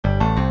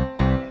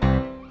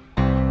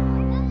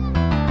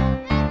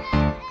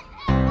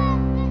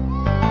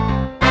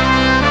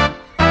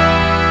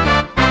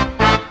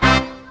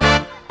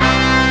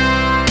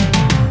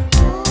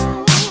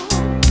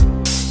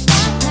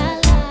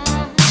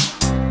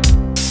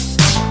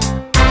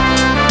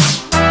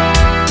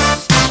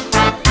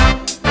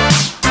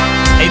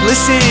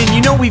Listen,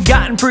 you know we've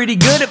gotten pretty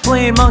good at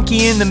playing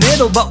monkey in the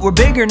middle, but we're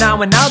bigger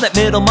now, and now that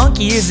middle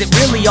monkey isn't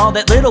really all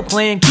that little.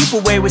 Playing keep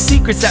away with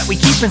secrets that we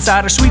keep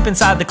inside or sweep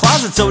inside the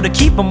closet, so to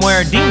keep them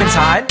where demons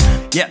hide.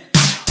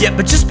 Yeah,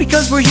 but just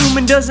because we're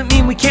human doesn't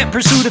mean we can't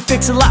pursue to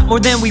fix a lot more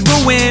than we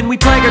ruin. We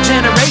plague our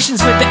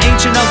generations with the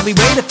ancient ugly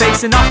way to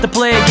face and off to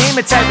play a game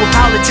of tag with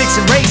politics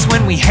and race.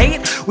 When we hate,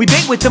 we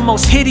bait with the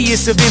most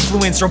hideous of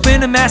influence, rope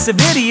in a massive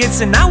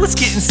idiots, and now it's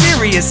getting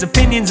serious.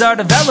 Opinions are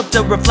developed,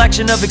 a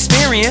reflection of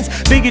experience.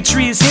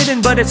 Bigotry is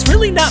hidden, but it's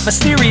really not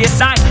mysterious.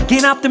 I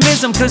gain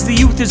optimism cause the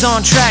youth is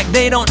on track.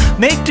 They don't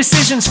make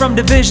decisions from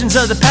divisions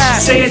of the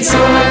past. Say it's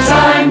your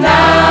time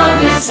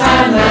now, this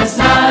time let's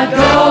not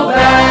go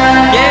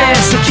back. Yeah,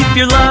 so keep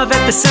your love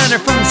at the center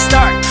from the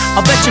start.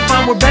 I'll bet you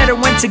find we're better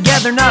when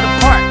together, not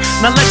apart.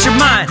 Now let your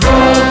mind grow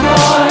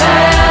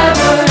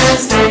forever and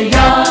stay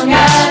young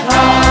at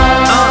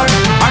heart.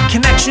 Our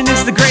connection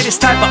is the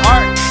greatest type of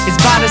art.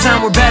 It's by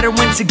design, we're better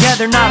when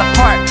together, not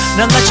apart.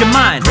 Now let your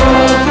mind grow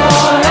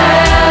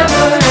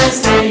forever and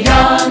stay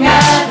young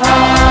at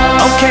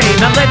heart. Okay,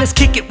 now let us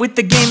kick it with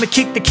the game of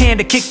kick the can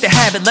to kick the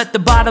habit. Let the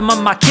bottom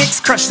of my kicks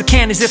crush the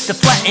can as if to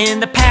flatten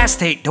the past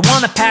hate. Don't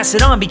wanna pass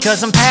it on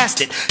because I'm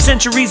past it.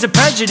 Centuries of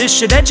prejudice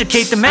should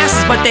educate the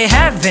masses, but they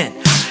haven't.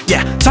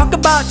 Yeah, talk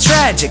about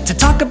tragic. To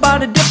talk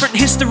about a different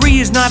history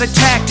is not a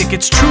tactic.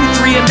 It's truth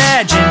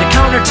reimagined, a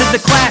counter to the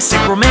classic.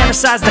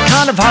 Romanticize the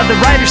kind of how the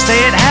writers say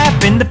it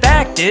happened. The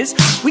fact is,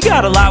 we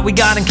got a lot we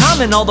got in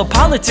common. Although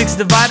politics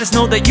divide us,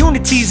 know that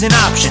unity's an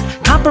option.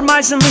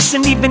 Compromise and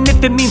listen even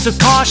if it means with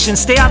caution.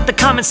 Stay out the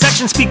comment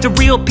section, speak to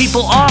real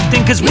people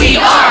often. Cause we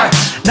are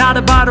not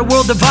about a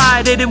world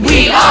divided, and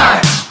we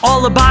are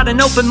all about an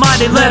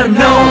open-minded. Let them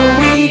know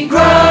we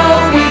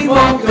grow, we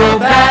won't go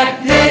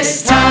back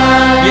this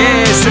time.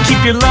 Yeah, so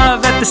keep your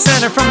love at the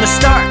center from the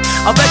start.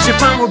 I'll bet you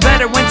find we're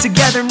better when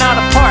together, not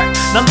apart.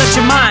 Now let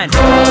your mind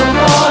grow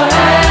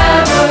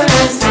forever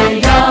and stay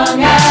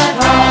young at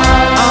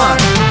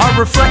heart. Our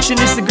reflection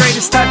is the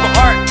greatest type of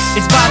art.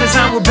 It's by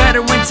design, we're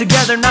better when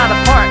together, not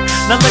apart.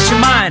 Now let your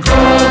mind grow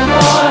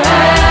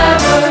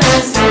forever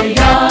and stay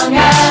young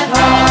at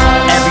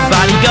heart.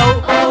 Everybody go,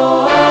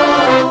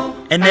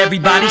 oh, and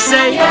everybody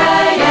say,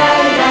 yeah,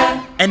 yeah,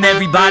 yeah. And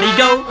everybody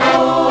go,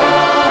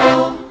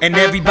 oh, and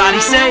everybody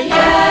say, yeah,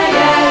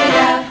 yeah,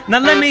 yeah. Now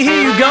let me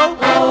hear you go,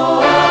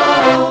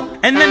 oh,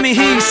 and let me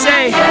hear you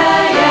say, yeah,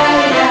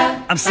 yeah,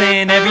 yeah. I'm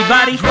saying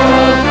everybody grow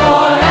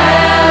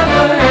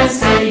forever and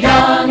stay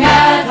young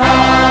at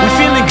heart. We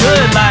feeling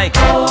good like,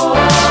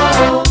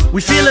 oh,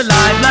 we feel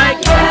alive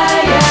like,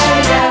 yeah,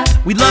 yeah, yeah.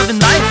 We loving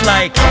life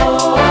like,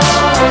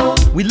 oh,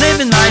 we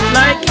living life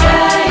like,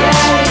 yeah,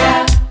 yeah,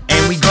 yeah.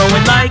 And we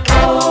growing like,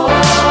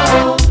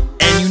 oh,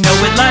 and you know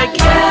it like,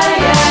 yeah,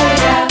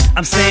 yeah, yeah.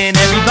 I'm saying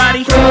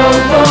everybody grow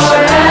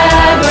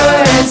forever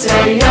and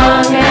stay young.